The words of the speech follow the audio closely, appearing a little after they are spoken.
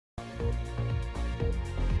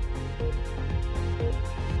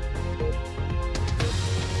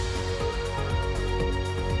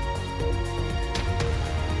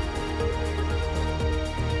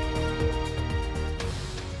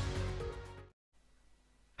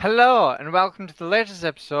Hello, and welcome to the latest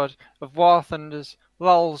episode of War Thunder's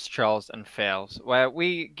Lols, Trolls, and Fails, where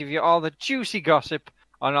we give you all the juicy gossip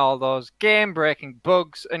on all those game-breaking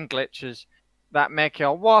bugs and glitches that make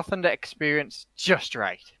your War Thunder experience just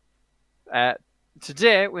right.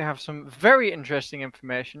 Today, we have some very interesting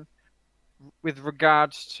information with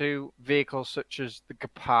regards to vehicles such as the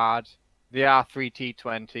Gepard, the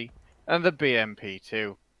R3T20, and the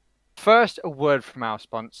BMP2. First, a word from our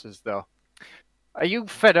sponsors, though. Are you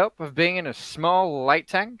fed up of being in a small light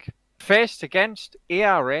tank, faced against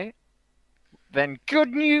ERA? Then good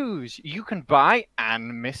news! You can buy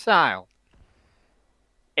an missile.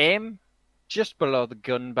 Aim just below the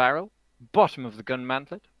gun barrel, bottom of the gun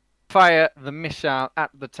mantlet. Fire the missile at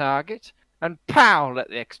the target, and pow! Let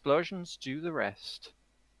the explosions do the rest.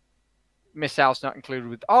 Missiles not included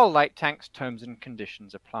with all light tanks. Terms and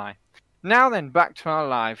conditions apply. Now then, back to our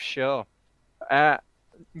live show.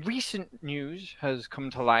 Recent news has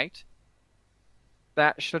come to light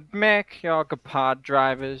that should make your Gepard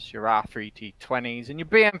drivers, your R3T20s, and your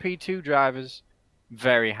BMP2 drivers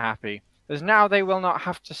very happy, as now they will not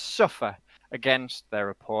have to suffer against their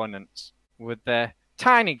opponents with their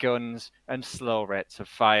tiny guns and slow rates of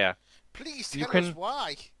fire. Please tell us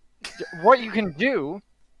why. What you can do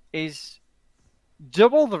is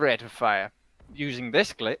double the rate of fire using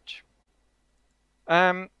this glitch.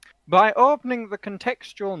 By opening the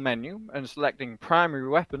contextual menu and selecting primary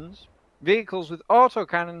weapons, vehicles with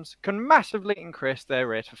autocannons can massively increase their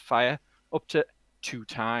rate of fire up to 2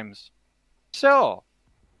 times. So,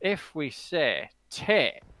 if we say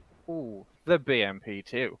take the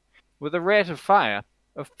BMP2 with a rate of fire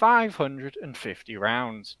of 550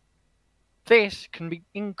 rounds, this can be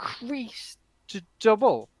increased to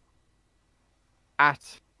double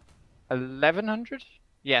at 1100?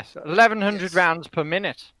 Yes, 1100 rounds per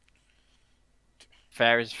minute.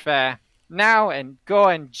 Fair is fair. Now and go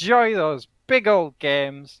enjoy those big old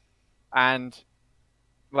games and,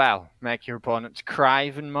 well, make your opponents cry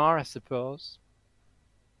even more, I suppose.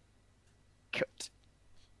 Cut.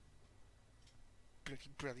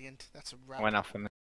 Bloody brilliant. That's a wrap. Went off on